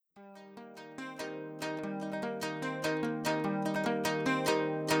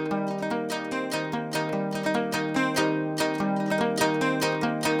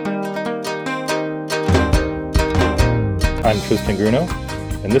I'm Tristan Grunow,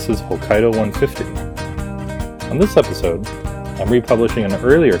 and this is Hokkaido 150. On this episode, I'm republishing an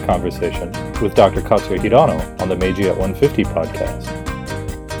earlier conversation with Dr. Katsuya Hirano on the Meiji at 150 podcast.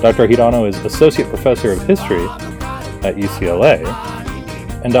 Dr. Hirano is Associate Professor of History at UCLA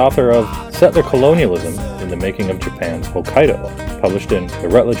and author of Settler Colonialism in the Making of Japan's Hokkaido, published in the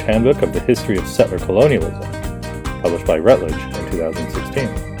Routledge Handbook of the History of Settler Colonialism, published by Routledge in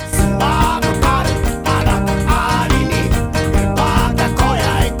 2016.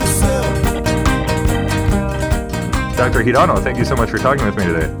 Dr. Hirano, thank you so much for talking with me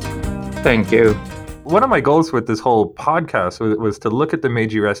today. Thank you. One of my goals with this whole podcast was to look at the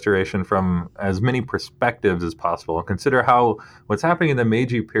Meiji Restoration from as many perspectives as possible and consider how what's happening in the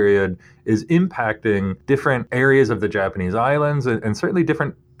Meiji period is impacting different areas of the Japanese islands and certainly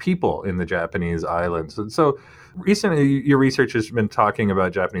different people in the Japanese islands. And so recently, your research has been talking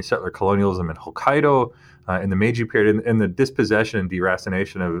about Japanese settler colonialism in Hokkaido in the Meiji period and the dispossession and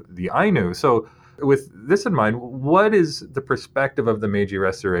deracination of the Ainu. So with this in mind, what is the perspective of the Meiji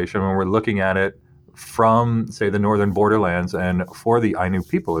Restoration when we're looking at it from, say, the northern borderlands and for the Ainu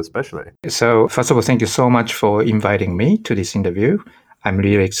people especially? So, first of all, thank you so much for inviting me to this interview. I'm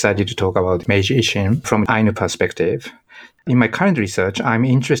really excited to talk about Meiji Ishin from Ainu perspective. In my current research, I'm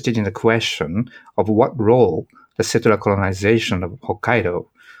interested in the question of what role the settler colonization of Hokkaido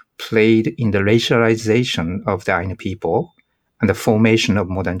played in the racialization of the Ainu people and the formation of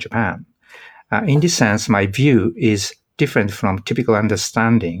modern Japan. In this sense, my view is different from typical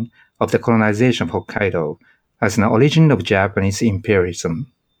understanding of the colonization of Hokkaido as an origin of Japanese imperialism.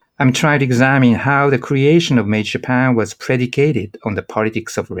 I'm trying to examine how the creation of Meiji Japan was predicated on the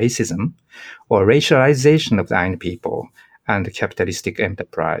politics of racism or racialization of the Ainu people and the capitalistic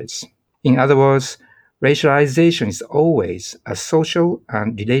enterprise. In other words, racialization is always a social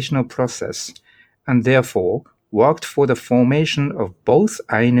and relational process, and therefore worked for the formation of both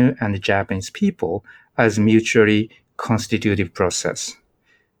Ainu and the Japanese people as mutually constitutive process.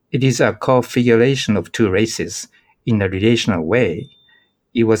 It is a configuration of two races in a relational way.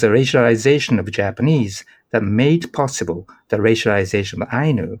 It was a racialization of Japanese that made possible the racialization of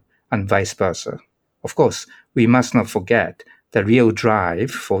Ainu and vice versa. Of course, we must not forget the real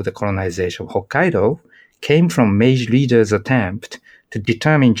drive for the colonization of Hokkaido came from Meiji leaders' attempt to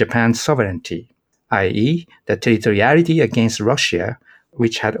determine Japan's sovereignty, i.e., the territoriality against Russia,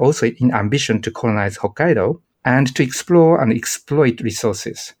 which had also an ambition to colonize Hokkaido, and to explore and exploit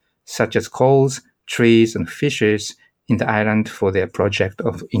resources, such as coals, trees, and fishes in the island for their project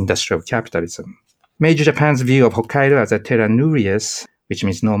of industrial capitalism. Meiji Japan's view of Hokkaido as a terra nullius, which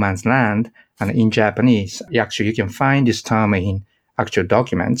means no man's land, and in Japanese, actually you can find this term in actual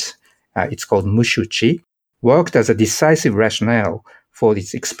documents, it's called mushuchi, worked as a decisive rationale for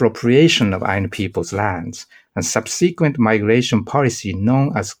its expropriation of Ainu people's lands and subsequent migration policy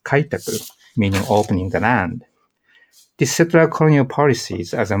known as kaitaku, meaning opening the land. This settler colonial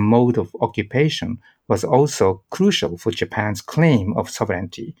policies as a mode of occupation was also crucial for Japan's claim of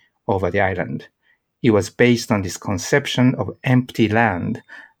sovereignty over the island. It was based on this conception of empty land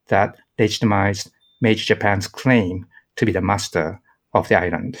that legitimized Meiji Japan's claim to be the master of the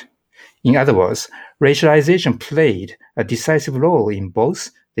island. In other words, racialization played a decisive role in both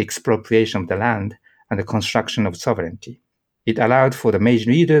the expropriation of the land and the construction of sovereignty. It allowed for the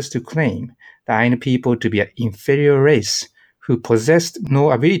Meiji leaders to claim the Ainu people to be an inferior race who possessed no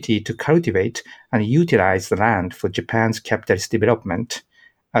ability to cultivate and utilize the land for Japan's capitalist development,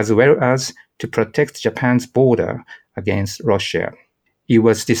 as well as to protect Japan's border against Russia. It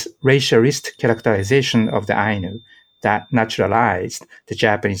was this racialist characterization of the Ainu that naturalized the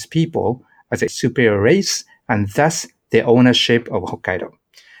Japanese people as a superior race and thus the ownership of Hokkaido.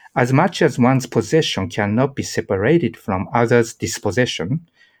 As much as one's possession cannot be separated from others' dispossession,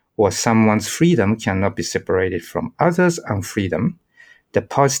 or someone's freedom cannot be separated from others' unfreedom, the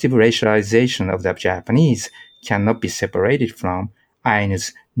positive racialization of the Japanese cannot be separated from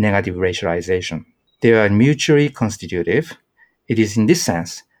Ainu's negative racialization. They are mutually constitutive. It is in this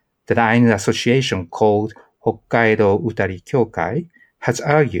sense that the Ainu association called Hokkaido Utari Kyokai has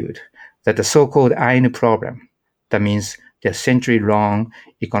argued that the so-called Ainu problem, that means the century-long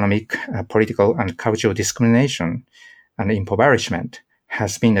economic, political, and cultural discrimination and impoverishment,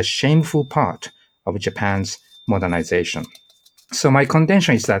 has been a shameful part of Japan's modernization. So my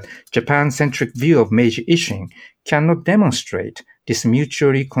contention is that Japan-centric view of Meiji Ishin cannot demonstrate this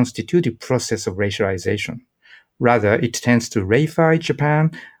mutually constitutive process of racialization. Rather, it tends to reify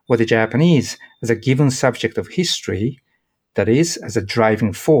Japan or the Japanese as a given subject of history, that is, as a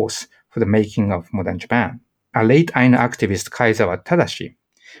driving force for the making of modern Japan. A late Ainu activist, Kaizawa Tadashi,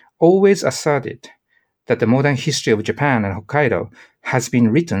 always asserted that the modern history of Japan and Hokkaido has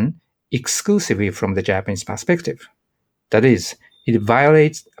been written exclusively from the Japanese perspective. That is, it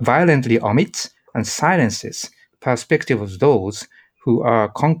violently omits and silences perspective of those who are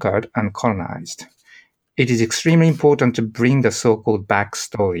conquered and colonized. It is extremely important to bring the so-called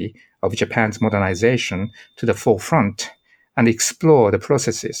backstory of Japan's modernization to the forefront and explore the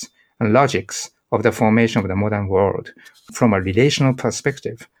processes and logics of the formation of the modern world from a relational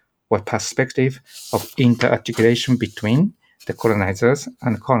perspective, or perspective of interarticulation between the colonizers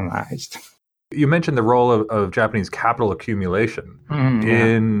and colonized. You mentioned the role of Japanese capital accumulation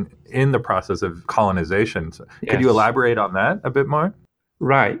in the process of colonization. So could you elaborate on that a bit more?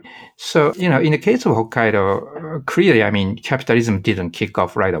 Right. So, in the case of Hokkaido, clearly, capitalism didn't kick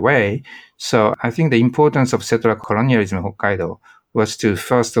off right away. So I think the importance of settler colonialism in Hokkaido was to,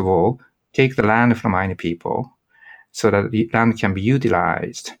 first of all, take the land from Ainu people so that the land can be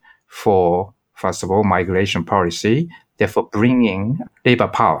utilized for, first of all, migration policy, therefore bringing labor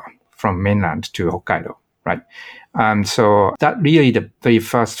power from mainland to Hokkaido, right? So that really the very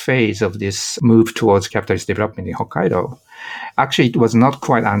first phase of this move towards capitalist development in Hokkaido. Actually, it was not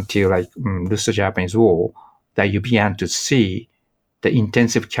quite until Russo-Japanese War that you began to see the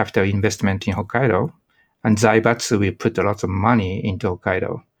intensive capital investment in Hokkaido, and Zaibatsu will put a lot of money into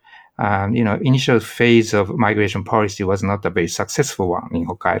Hokkaido. Initial phase of migration policy was not a very successful one in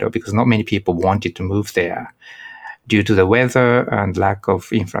Hokkaido because not many people wanted to move there due to the weather and lack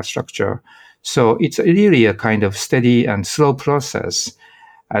of infrastructure. So it's really a kind of steady and slow process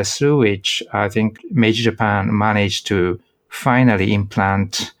through which I think Meiji Japan managed to finally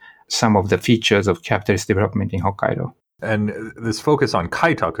implant some of the features of capitalist development in Hokkaido. And this focus on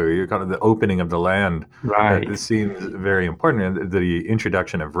kaitaku, kind of the opening of the land, right? This seems very important. The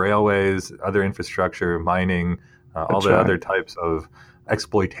introduction of railways, other infrastructure, mining, all the other types of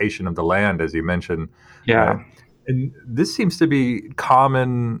exploitation of the land, as you mentioned. Yeah. And this seems to be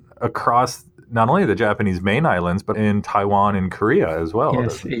common across not only the Japanese main islands, but in Taiwan and Korea as well.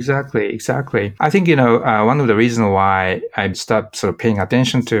 Yes, exactly. I think, one of the reasons why I started sort of paying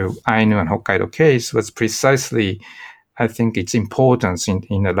attention to Ainu and Hokkaido case was precisely, I think, its importance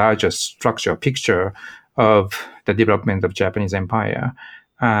in a larger structural picture of the development of Japanese empire.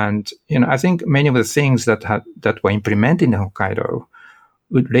 And, I think many of the things that were implemented in Hokkaido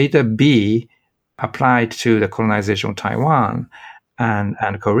would later be applied to the colonization of Taiwan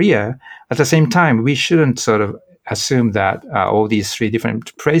and Korea. At the same time, we shouldn't sort of assume that all these three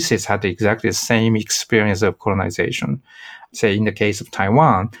different places had exactly the same experience of colonization. Say, in the case of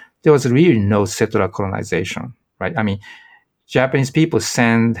Taiwan, there was really no settler colonization, right? Japanese people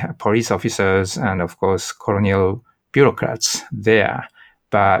send police officers and, of course, colonial bureaucrats there,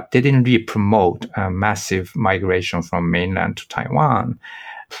 but they didn't really promote a massive migration from mainland to Taiwan.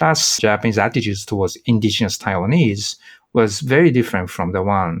 Plus, Japanese attitudes towards indigenous Taiwanese was very different from the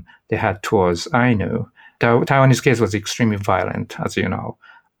one they had towards Ainu. The Taiwanese case was extremely violent, as you know.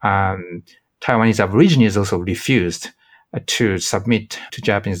 Taiwanese Aborigines also refused to submit to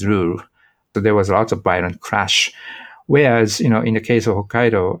Japanese rule. So there was a lot of violent clash. Whereas, in the case of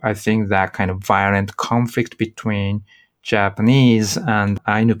Hokkaido, I think that kind of violent conflict between Japanese and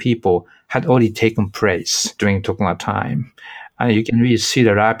Ainu people had already taken place during Tokugawa time. And you can really see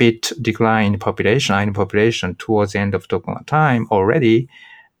the rapid decline in population, Ainu population, towards the end of Tokugawa time already.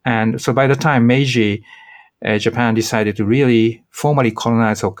 And so by the time Meiji, Japan decided to really formally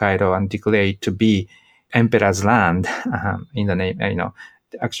colonize Hokkaido and declare it to be emperor's land in the name,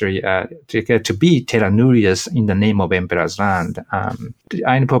 declare to be terra nullius in the name of emperor's land. The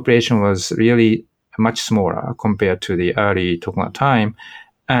Ainu population was really much smaller compared to the early Tokugawa time.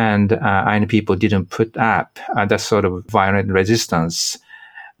 And Ainu people didn't put up that sort of violent resistance,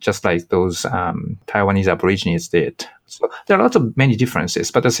 just like those Taiwanese Aborigines did. So there are many differences.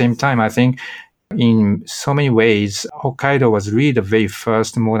 But at the same time, I think in so many ways, Hokkaido was really the very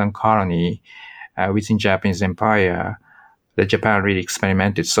first modern colony within Japanese empire that Japan really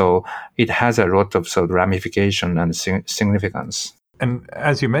experimented. So it has a lot of sort of ramification and significance. And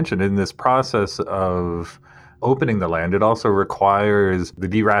as you mentioned, in this process of opening the land, it also requires the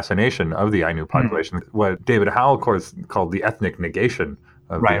deracination of the Ainu population, what David Howell, of course, called the ethnic negation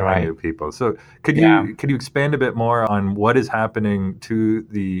of the Ainu people. So could you expand a bit more on what is happening to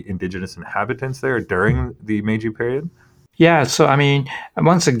the indigenous inhabitants there during the Meiji period? Yeah, so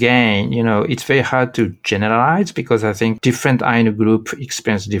once again, it's very hard to generalize because I think different Ainu group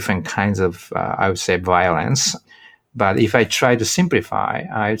experience different kinds of, I would say, violence. But if I try to simplify,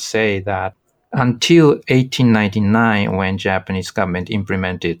 I would say that until 1899, when Japanese government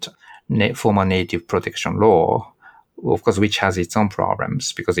implemented former native protection law, of course, which has its own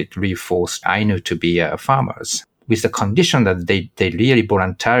problems because it really forced Ainu to be farmers with the condition that they really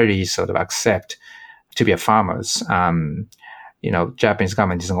voluntarily sort of accept to be farmers. Japanese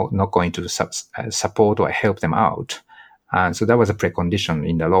government is not going to support or help them out. And so that was a precondition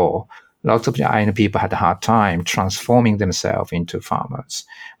in the law. Lots of the Ainu people had a hard time transforming themselves into farmers.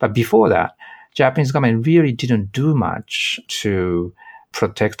 But before that, Japanese government really didn't do much to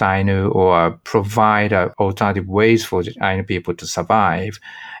protect Ainu or provide alternative ways for the Ainu people to survive.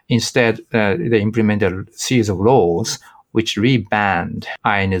 Instead, they implemented a series of laws which rebanned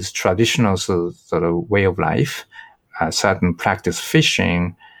Ainu's traditional sort of way of life, certain practice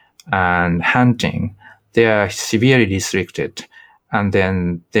fishing and hunting. They are severely restricted. And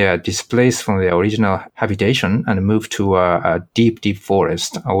then they are displaced from their original habitation and moved to a deep, deep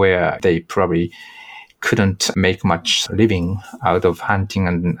forest where they probably couldn't make much living out of hunting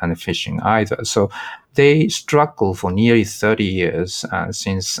and fishing either. So they struggled for nearly 30 years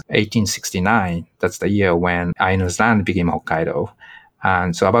since 1869. That's the year when Ainu's land became Hokkaido.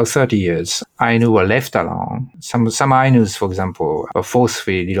 And so about 30 years, Ainu were left alone. Some Ainus, for example, were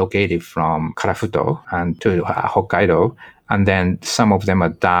forcefully relocated from Karafuto and to Hokkaido. And then some of them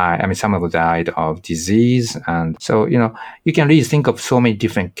died of disease. And so, you can really think of so many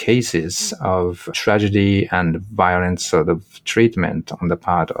different cases of tragedy and violent sort of treatment on the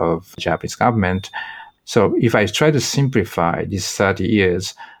part of the Japanese government. So if I try to simplify these 30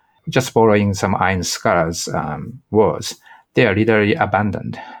 years, just borrowing some Ainu scholars' words, they are literally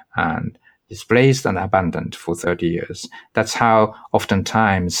abandoned and displaced and abandoned for 30 years. That's how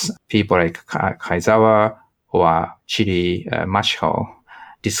oftentimes people like Kaizawa or Chiri Mashiho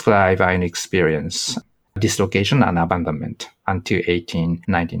describe Ainu experience, dislocation and abandonment until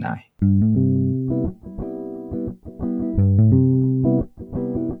 1899.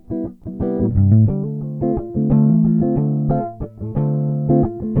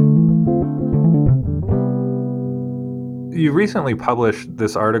 You recently published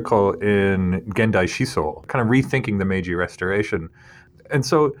this article in Gendai Shiso, kind of rethinking the Meiji Restoration. And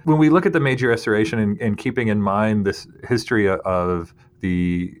so when we look at the Meiji Restoration and keeping in mind this history of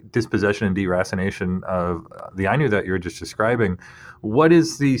the dispossession and deracination of the Ainu that you were just describing, what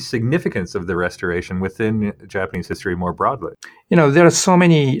is the significance of the restoration within Japanese history more broadly? There are so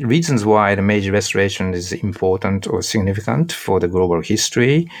many reasons why the Meiji Restoration is important or significant for the global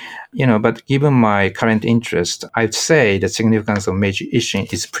history, but given my current interest, I'd say the significance of Meiji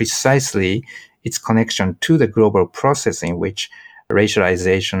Ishin is precisely its connection to the global process in which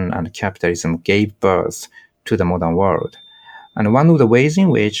racialization and capitalism gave birth to the modern world. And one of the ways in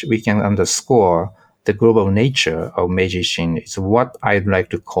which we can underscore the global nature of Meiji Ishin is what I'd like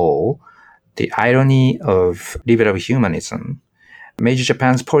to call the irony of liberal humanism. Meiji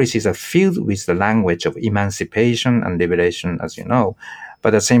Japan's policies are filled with the language of emancipation and liberation, as you know, but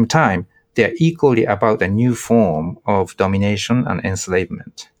at the same time, they are equally about a new form of domination and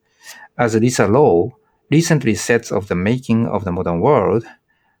enslavement. As Lisa Lowe recently said of the making of the modern world,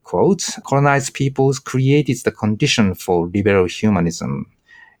 quotes, colonized peoples created the condition for liberal humanism,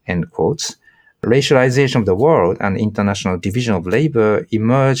 end quotes. Racialization of the world and international division of labor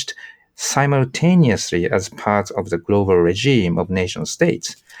emerged simultaneously as part of the global regime of nation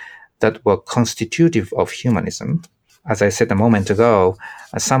states that were constitutive of humanism. As I said a moment ago,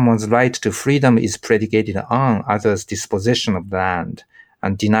 someone's right to freedom is predicated on others' dispossession of land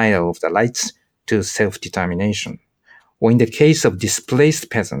and denial of the rights to self-determination. Or in the case of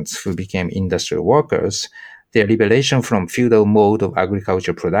displaced peasants who became industrial workers, their liberation from feudal mode of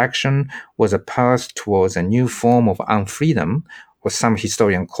agricultural production was a path towards a new form of unfreedom, or some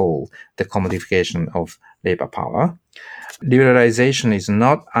historians call the commodification of labor power. Liberalization is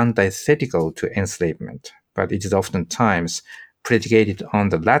not antithetical to enslavement, but it is oftentimes predicated on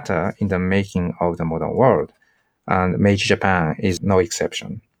the latter in the making of the modern world, and Meiji Japan is no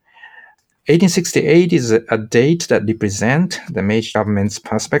exception. 1868 is a date that represents the Meiji government's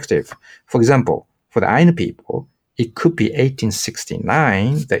perspective. For example, for the Ainu people, it could be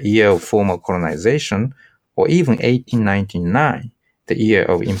 1869, the year of formal colonization, or even 1899, the year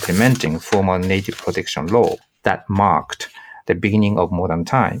of implementing formal native protection law that marked the beginning of modern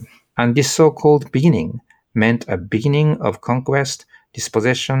time. And this so-called beginning meant a beginning of conquest,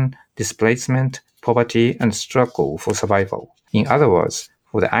 dispossession, displacement, poverty, and struggle for survival. In other words,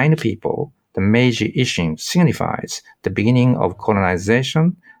 for the Ainu people, the Meiji Ishin signifies the beginning of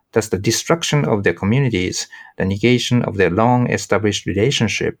colonization, thus the destruction of their communities, the negation of their long-established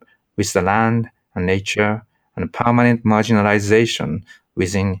relationship with the land and nature, and permanent marginalization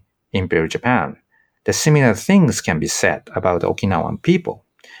within Imperial Japan. The similar things can be said about the Okinawan people.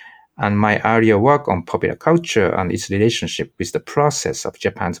 And my earlier work on popular culture and its relationship with the process of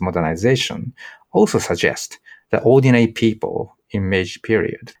Japan's modernization also suggests that ordinary people in Meiji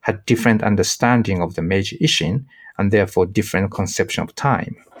period had different understanding of the Meiji Ishin and therefore different conception of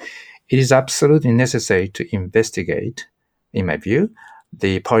time. It is absolutely necessary to investigate, in my view,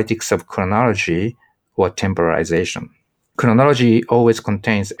 the politics of chronology or temporalization. Chronology always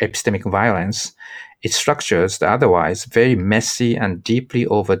contains epistemic violence. It structures the otherwise very messy and deeply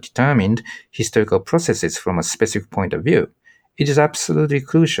overdetermined historical processes from a specific point of view. It is absolutely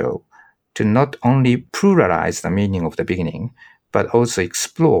crucial to not only pluralize the meaning of the beginning, but also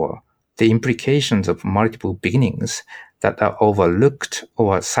explore the implications of multiple beginnings that are overlooked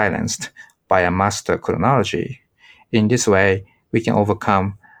or silenced by a master chronology. In this way, we can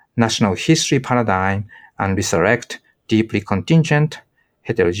overcome national history paradigm and resurrect deeply contingent,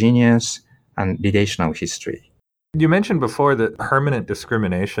 heterogeneous, and relational history. You mentioned before that permanent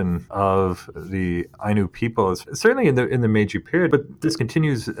discrimination of the Ainu people is certainly in the Meiji period, but this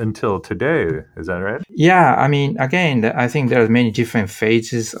continues until today. Is that right? Yeah, I mean, again, I think there are many different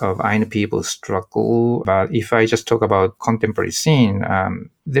phases of Ainu people's struggle. But if I just talk about contemporary scene,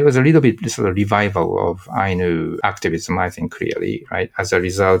 there was a little bit sort of revival of Ainu activism, I think, clearly, right? As a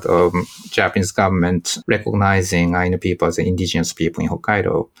result of Japanese government recognizing Ainu people as indigenous people in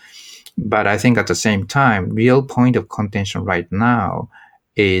Hokkaido. But I think at the same time, real point of contention right now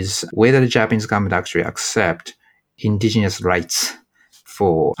is whether the Japanese government actually accept indigenous rights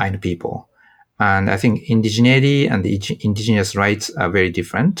for Ainu people. And I think indigeneity and the indigenous rights are very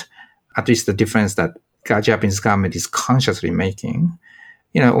different, at least the difference that the Japanese government is consciously making.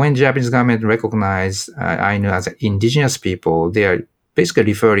 When the Japanese government recognizes Ainu as indigenous people, they are basically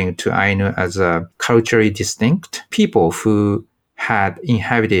referring to Ainu as a culturally distinct people who had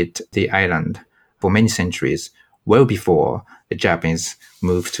inhabited the island for many centuries, well before the Japanese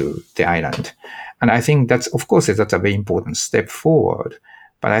moved to the island. And I think that's a very important step forward.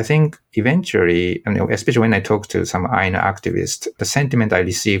 But I think eventually, especially when I talked to some Ainu activists, the sentiment I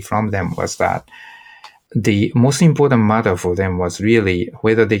received from them was that the most important matter for them was really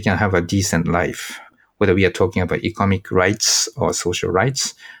whether they can have a decent life. Whether we are talking about economic rights or social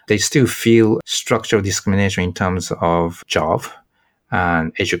rights, they still feel structural discrimination in terms of job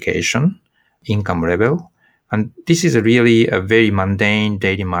and education, income level. And this is really a very mundane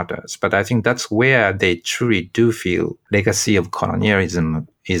daily matters. But I think that's where they truly do feel legacy of colonialism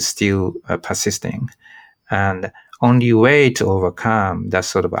is still persisting. And only way to overcome that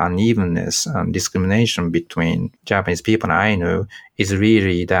sort of unevenness and discrimination between Japanese people and Ainu is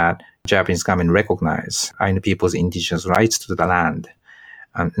really that Japanese government recognize Ainu people's indigenous rights to the land.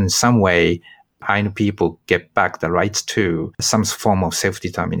 And in some way, Ainu people get back the rights to some form of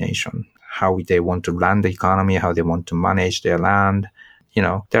self-determination, how they want to run the economy, how they want to manage their land.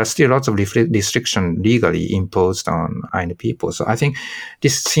 There are still lots of restrictions legally imposed on Ainu people. So I think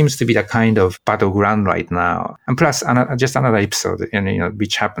this seems to be the kind of battleground right now. And plus, just another episode,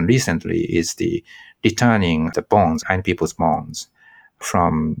 which happened recently, is the returning the bonds, Ainu people's bonds,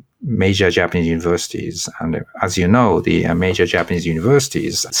 from major Japanese universities. And as you know, the major Japanese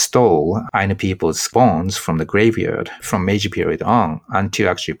universities stole Ainu people's bones from the graveyard from Meiji period on until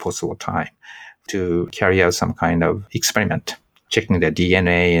actually post-war time to carry out some kind of experiment, checking their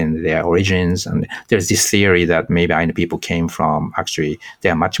DNA and their origins. And there's this theory that maybe Ainu people came from, actually, they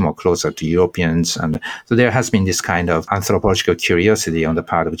are much more closer to Europeans. And so there has been this kind of anthropological curiosity on the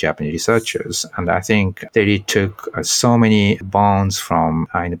part of Japanese researchers. And I think they really took so many bones from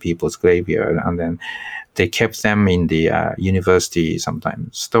Ainu people's graveyard, and then they kept them in the university,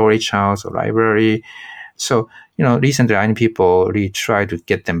 sometimes storage house or library. So, recently Ainu people really tried to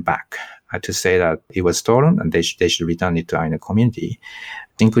get them back, to say that it was stolen and they should return it to Ainu community,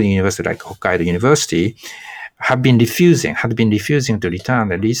 including university like Hokkaido University, had been refusing to return.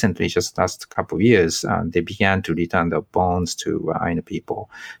 And recently, just last couple of years, they began to return the bones to Ainu people.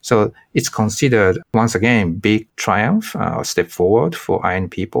 So it's considered, once again, big triumph, step forward for Ainu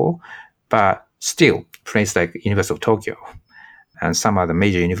people, but still, places like University of Tokyo and some other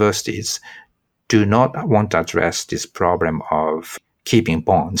major universities do not want to address this problem of keeping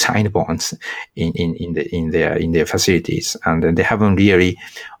bonds, Ainu bonds, in their facilities, and they haven't really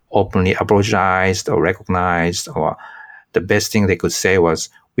openly apologized or recognized. Or the best thing they could say was,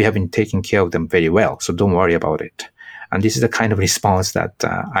 "We have been taking care of them very well, so don't worry about it." And this is the kind of response that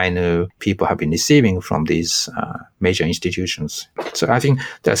Ainu people have been receiving from these major institutions. So I think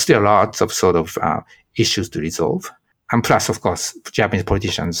there are still lots of sort of issues to resolve. And plus, of course, Japanese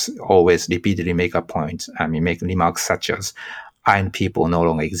politicians always repeatedly make a point. Make remarks such as, Ainu people no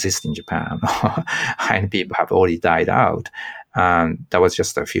longer exist in Japan. Ainu people have already died out. And that was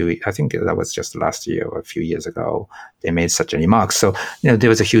just I think that was just last year or a few years ago, they made such a remark. So, there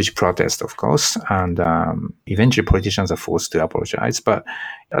was a huge protest, of course, and eventually politicians are forced to apologize. But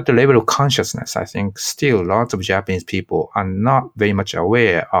at the level of consciousness, I think still lots of Japanese people are not very much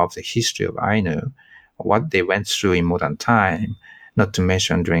aware of the history of Ainu, what they went through in modern time, not to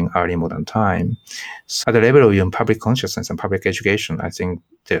mention during early modern time. So at the level of even public consciousness and public education, I think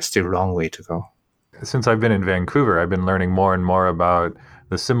there's still a long way to go. Since I've been in Vancouver, I've been learning more and more about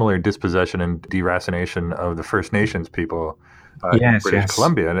the similar dispossession and deracination of the First Nations people in British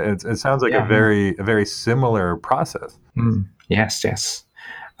Columbia. And it sounds like a very similar process. Yes.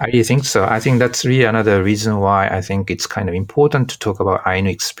 I really think so. I think that's really another reason why I think it's kind of important to talk about Ainu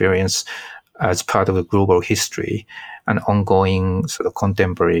experience as part of the global history and ongoing sort of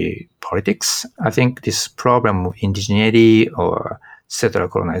contemporary politics. I think this problem of indigeneity or settler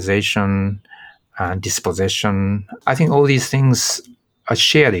colonization and dispossession, I think all these things are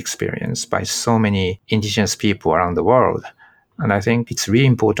shared experience by so many indigenous people around the world. And I think it's really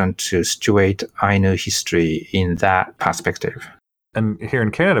important to situate Ainu history in that perspective. And here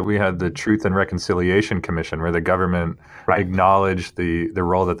in Canada, we had the Truth and Reconciliation Commission, where the government acknowledged the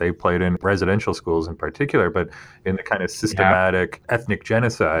role that they played in residential schools in particular, but in the kind of systematic ethnic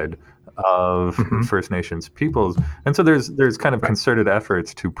genocide of First Nations peoples. And so there's kind of concerted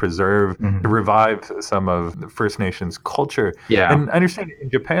efforts to preserve, to revive some of the First Nations culture. Yeah. And I understand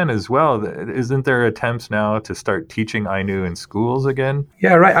in Japan as well, isn't there attempts now to start teaching Ainu in schools again?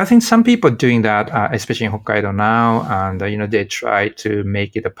 Yeah, right. I think some people are doing that, especially in Hokkaido now, and they try to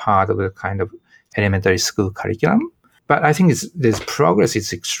make it a part of the kind of elementary school curriculum. But I think there's progress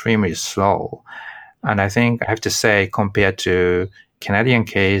is extremely slow. And I think I have to say, compared to Canadian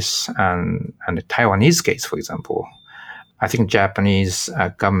case and the Taiwanese case, for example, I think Japanese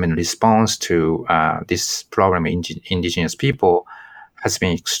government response to this problem in indigenous people has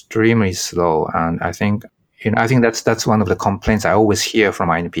been extremely slow. And I think that's one of the complaints I always hear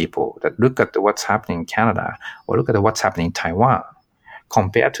from Ainu people, that look at what's happening in Canada or look at what's happening in Taiwan.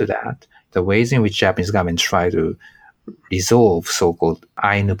 Compared to that, the ways in which Japanese government try to resolve so-called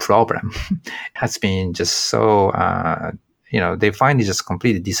Ainu problem has been just so, they find it just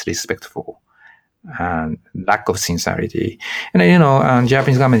completely disrespectful and lack of sincerity. And,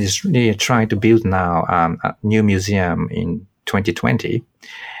 Japanese government is really trying to build now a new museum in 2020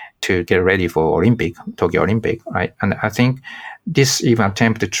 to get ready for Tokyo Olympic, right? And I think this even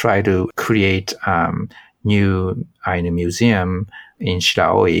attempt to try to create new Ainu museum in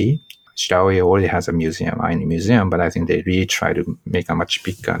Shiraoi. Shiraoi already has a museum, Ainu museum, but I think they really try to make a much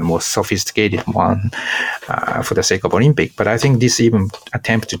bigger and more sophisticated one for the sake of Olympic. But I think this even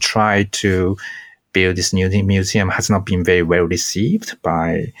attempt to try to build this new museum has not been very well received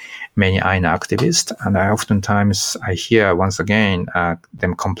by many Ainu activists. And oftentimes I hear once again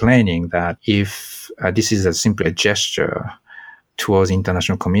them complaining that if this is simply a gesture towards the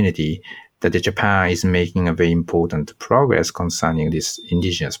international community, that Japan is making a very important progress concerning this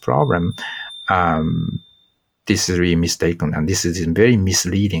indigenous problem, this is really mistaken. And this is very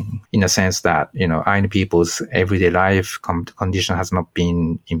misleading in the sense that, Ainu people's everyday life condition has not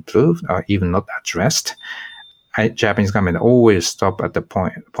been improved or even not addressed. Japanese government always stop at the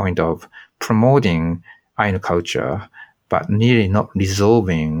point of promoting Ainu culture, but nearly not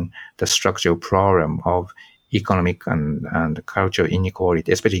resolving the structural problem of economic and cultural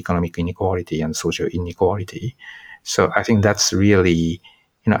inequality, especially economic inequality and social inequality. So I think that's really,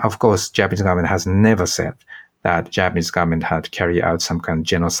 of course, Japanese government has never said that Japanese government had carried out some kind of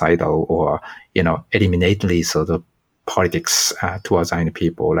genocidal or, eliminatory sort of politics towards Ainu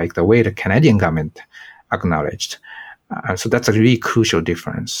people, like the way the Canadian government acknowledged. So that's a really crucial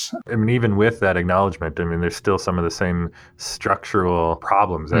difference. I mean, even with that acknowledgement, there's still some of the same structural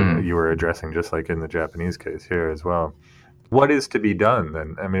problems that you were addressing, just like in the Japanese case here as well. What is to be done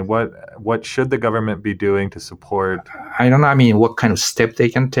then? What should the government be doing to support? I don't know. What kind of step they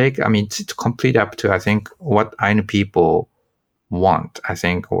can take? It's complete up to, I think, what Ainu people want. I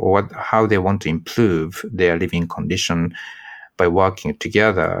think how they want to improve their living condition by working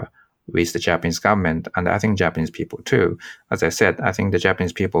together with the Japanese government, and I think Japanese people too. As I said, I think the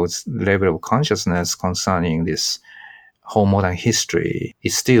Japanese people's level of consciousness concerning this whole modern history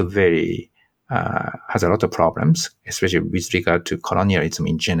is still very, has a lot of problems, especially with regard to colonialism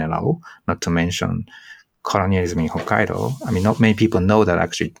in general, not to mention colonialism in Hokkaido. Not many people know that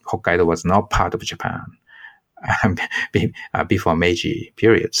actually Hokkaido was not part of Japan before Meiji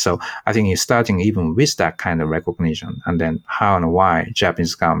period. So I think it's starting even with that kind of recognition, and then how and why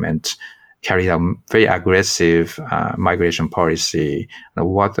Japanese government carried out very aggressive migration policy, and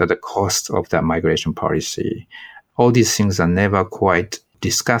what are the costs of that migration policy. all these things are never quite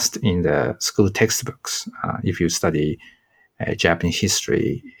discussed in the school textbooks. If you study Japanese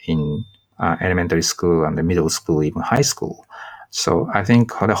history in elementary school and the middle school, even high school. So I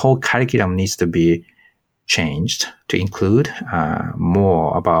think the whole curriculum needs to be changed to include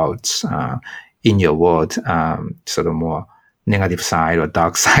more about, in your word, sort of more negative side or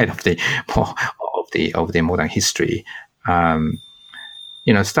dark side of the modern history.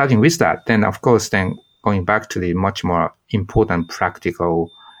 Starting with that, then of course, then going back to the much more important, practical,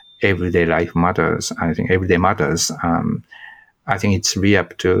 everyday life matters. I think everyday matters. I think it's really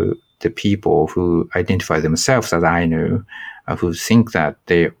up to the people who identify themselves as Ainu, who think that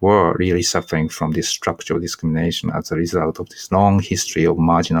they were really suffering from this structural discrimination as a result of this long history of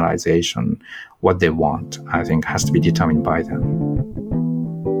marginalization. What they want, I think, has to be determined by them.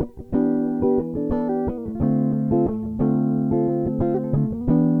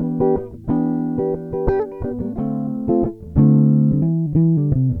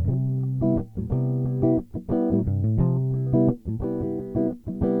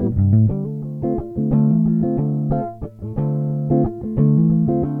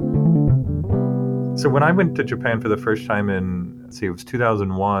 So when I went to Japan for the first time it was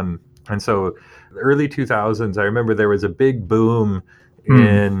 2001. And so the early 2000s, I remember there was a big boom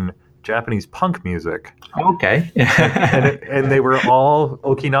in Japanese punk music. Okay. and they were all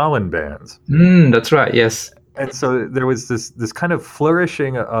Okinawan bands. That's right, yes. And so there was this kind of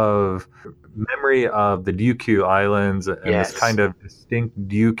flourishing of memory of the Ryukyu Islands and this kind of distinct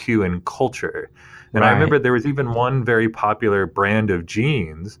Ryukyuan culture. And I remember there was even one very popular brand of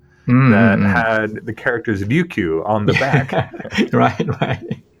jeans that had the characters Ryukyu on the back. Right.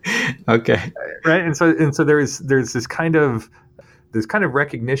 Okay. Right. And so there's this kind of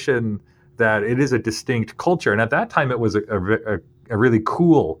recognition that it is a distinct culture. And at that time it was a really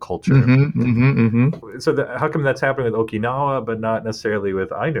cool culture. So how come that's happening with Okinawa but not necessarily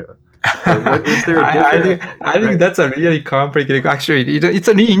with Ainu? Is there I think that's a really complicated. Actually, it's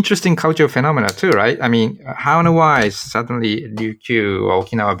a really interesting cultural phenomena too, right? I mean, how and why suddenly Ryukyu or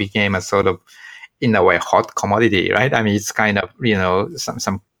Okinawa became a sort of, in a way, hot commodity, right? I mean, it's kind of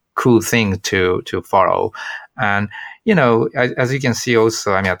some cool thing to follow, and as you can see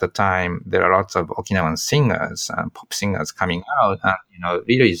also, I mean, at the time there are lots of Okinawan singers and pop singers coming out, and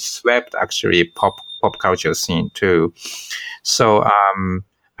really swept actually pop culture scene too. So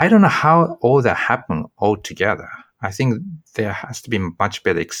I don't know how all that happened all together. I think there has to be much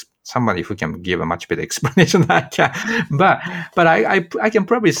better somebody who can give a much better explanation than I can. But I can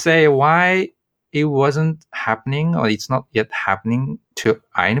probably say why it wasn't happening, or it's not yet happening to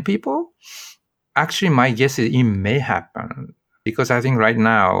Ainu people. Actually, my guess is it may happen, because I think right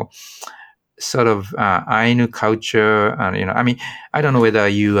now, sort of Ainu culture, and I mean, I don't know whether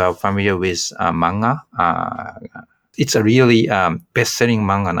you are familiar with manga. It's a really best-selling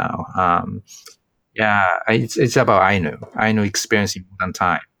manga now. It's about Ainu experience in modern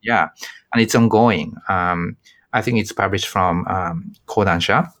time. Yeah, and it's ongoing. I think it's published from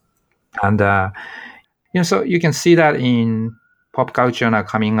Kodansha, and so you can see that in pop culture now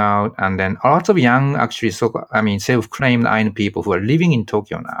coming out, and then lots of young, actually, self-claimed Ainu people who are living in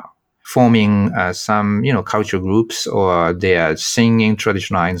Tokyo now, forming some cultural groups, or they are singing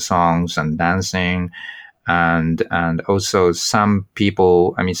traditional Ainu songs and dancing. And also some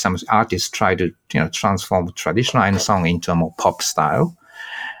people, some artists try to transform traditional Ainu song into a more pop style.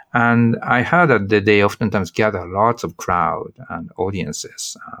 And I heard that they oftentimes gather lots of crowd and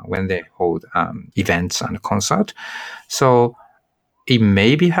audiences when they hold events and concert. So it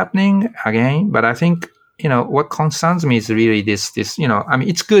may be happening again, but I think what concerns me is really this.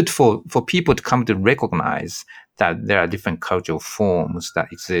 It's good for people to come to recognize that there are different cultural forms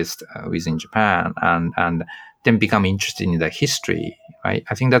that exist within Japan, and then become interested in the history, right?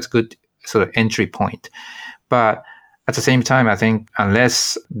 I think that's good sort of entry point. But at the same time, I think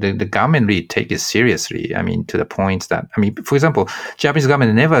unless the government really take it seriously, to the point that, for example, Japanese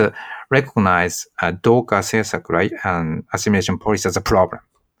government never recognized Doka Seisaku, right, and assimilation policy as a problem.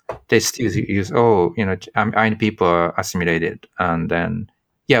 They still use, Ainu people are assimilated, and then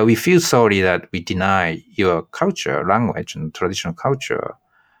we feel sorry that we deny your culture, language, and traditional culture,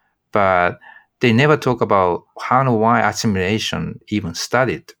 but they never talk about how and why assimilation even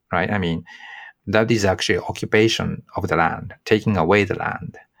started, right? That is actually occupation of the land, taking away the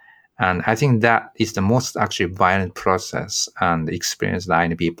land. And I think that is the most actually violent process and experience that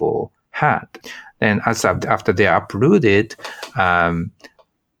Ainu people had. Then after they are uprooted,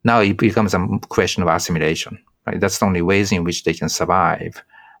 now it becomes a question of assimilation, right? That's the only ways in which they can survive.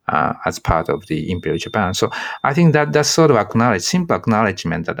 as part of the Imperial Japan. So I think that that's sort of simple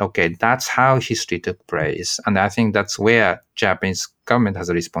acknowledgement that, okay, that's how history took place. And I think that's where Japanese government has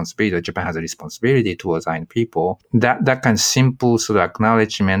a responsibility, or Japan has a responsibility towards Ainu people. That kind of simple sort of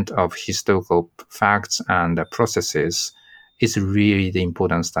acknowledgement of historical facts and processes is really the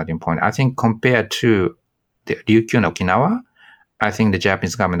important starting point. I think compared to the Ryukyu and Okinawa, I think the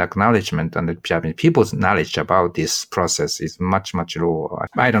Japanese government acknowledgement and the Japanese people's knowledge about this process is much, much lower.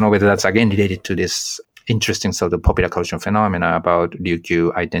 I don't know whether that's again related to this interesting sort of popular cultural phenomena about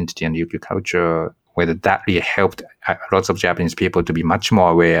Ryukyu identity and Ryukyu culture, whether that really helped lots of Japanese people to be much more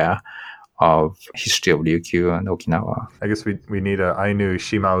aware of history of Ryukyu and Okinawa. I guess we need a Ainu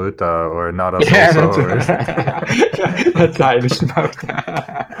Shimauta or Nara Yeah, Soso. that's Ainu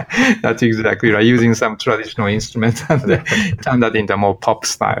Shimauta. That's exactly right. Using some traditional instruments and turn that into a more pop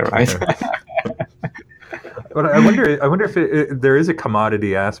style, right? But I wonder if there is a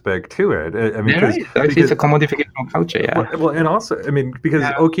commodity aspect to it. I mean, it's a commodification culture, yeah. Well, and also, I mean, because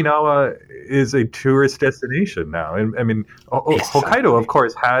Okinawa is a tourist destination now, and I mean, Hokkaido, of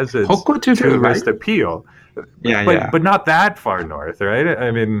course, has its tourist appeal, but not that far north, right?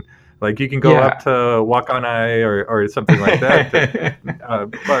 I mean, like you can go up to Wakkanai or something like that,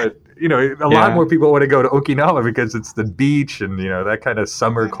 but a lot more people want to go to Okinawa because it's the beach and that kind of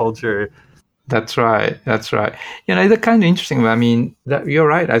summer culture. That's right. It's kind of interesting. I mean, you're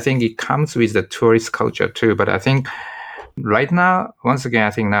right. I think it comes with the tourist culture too. But I think right now, once again,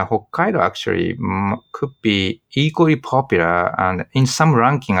 I think now Hokkaido actually could be equally popular. And in some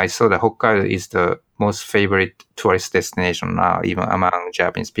ranking, I saw that Hokkaido is the most favorite tourist destination now, even among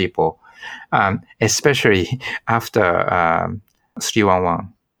Japanese people, especially after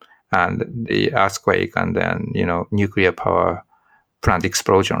 311 and the earthquake and then, nuclear power plant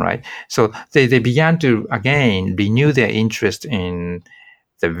explosion, right? So they began to, again, renew their interest in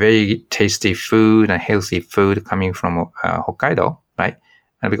the very tasty food and healthy food coming from Hokkaido, right?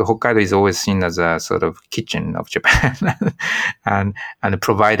 And because Hokkaido is always seen as a sort of kitchen of Japan and a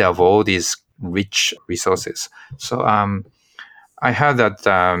provider of all these rich resources. So I heard that,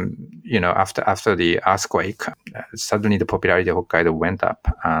 after the earthquake, suddenly the popularity of Hokkaido went up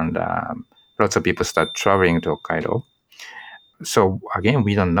and lots of people started traveling to Hokkaido. So again,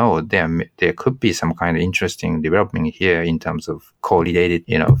 we don't know. There could be some kind of interesting development here in terms of correlated,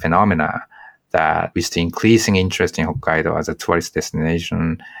 phenomena that with the increasing interest in Hokkaido as a tourist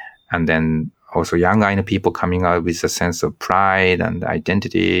destination, and then also young Ainu people coming out with a sense of pride and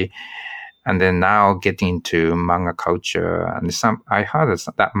identity, and then now getting into manga culture. And I heard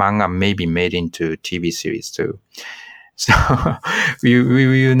that manga may be made into TV series too. So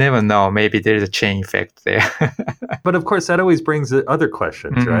we never know. Maybe there's a chain effect there. But of course, that always brings other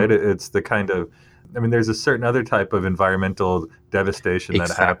questions, right? It's the kind of, there's a certain other type of environmental devastation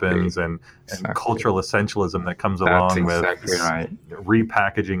that happens and cultural essentialism that comes along with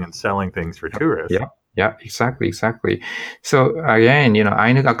repackaging and selling things for tourists. Yeah, exactly. So again,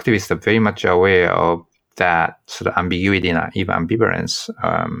 Ainu activists are very much aware of that sort of ambiguity and even ambivalence,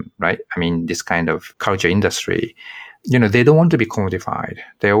 right? I mean, this kind of culture industry. They don't want to be commodified.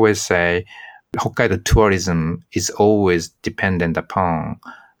 They always say Hokkaido tourism is always dependent upon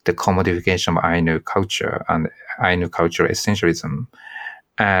the commodification of Ainu culture and Ainu cultural essentialism.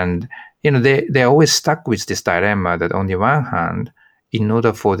 And, they're always stuck with this dilemma that on the one hand, in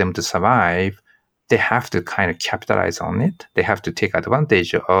order for them to survive, they have to kind of capitalize on it. They have to take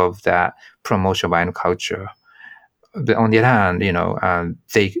advantage of that promotion of Ainu culture. But on the other hand,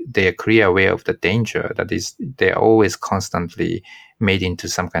 they are clearly aware of the danger that is, they're always constantly made into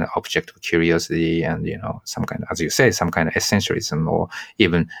some kind of object of curiosity and, some kind of, as you say, some kind of essentialism or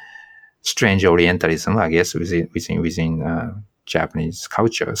even strange Orientalism, I guess, within Japanese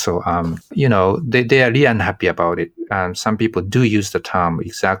culture. So, they are really unhappy about it. Some people do use the term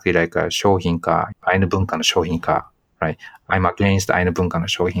exactly like a shohinka, Ainu bunka no shohinka, right? I'm against Ainu bunka no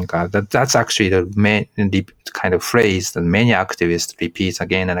shohinka. That's actually the kind of phrase that many activists repeat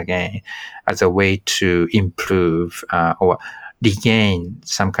again and again as a way to improve or regain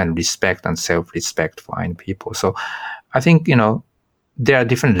some kind of respect and self-respect for Ainu people. So I think, there are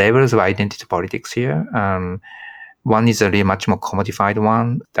different levels of identity politics here. One is a really much more commodified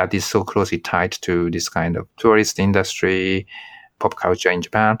one that is so closely tied to this kind of tourist industry, pop culture in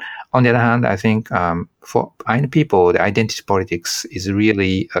Japan. On the other hand, I think for Ainu people, the identity politics is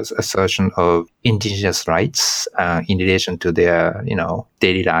really an assertion of indigenous rights in relation to their,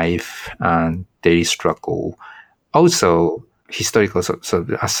 daily life and daily struggle. Also, historical sort of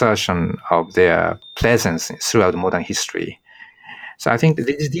assertion of their presence throughout modern history. So I think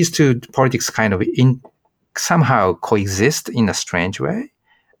these two politics kind of somehow coexist in a strange way.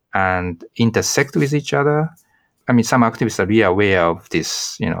 and intersect with each other. I mean, some activists are really aware of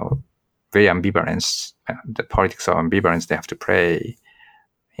this, very ambivalence, the politics of ambivalence they have to play.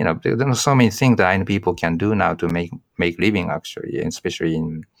 There are so many things that Ainu people can do now to make living, actually, and especially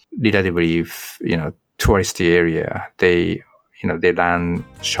in relatively, touristy area. They run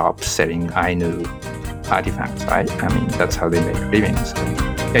shops selling Ainu artifacts, right? I mean, that's how they make a living. So,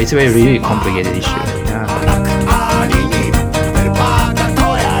 it's a very really complicated issue. Yeah.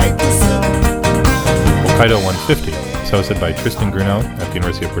 Hokkaido 150 is hosted by Tristan Grunow at the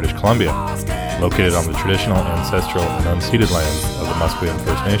University of British Columbia, located on the traditional, ancestral, and unceded land of the Musqueam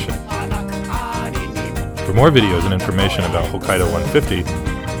First Nation. For more videos and information about Hokkaido 150,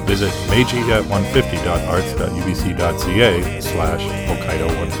 visit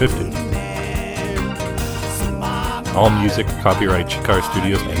meiji@150.arts.ubc.ca/Hokkaido150. All music copyright Chikar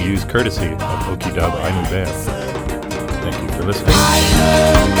Studios and used courtesy of Okidub Ainu Band. Thank you for listening.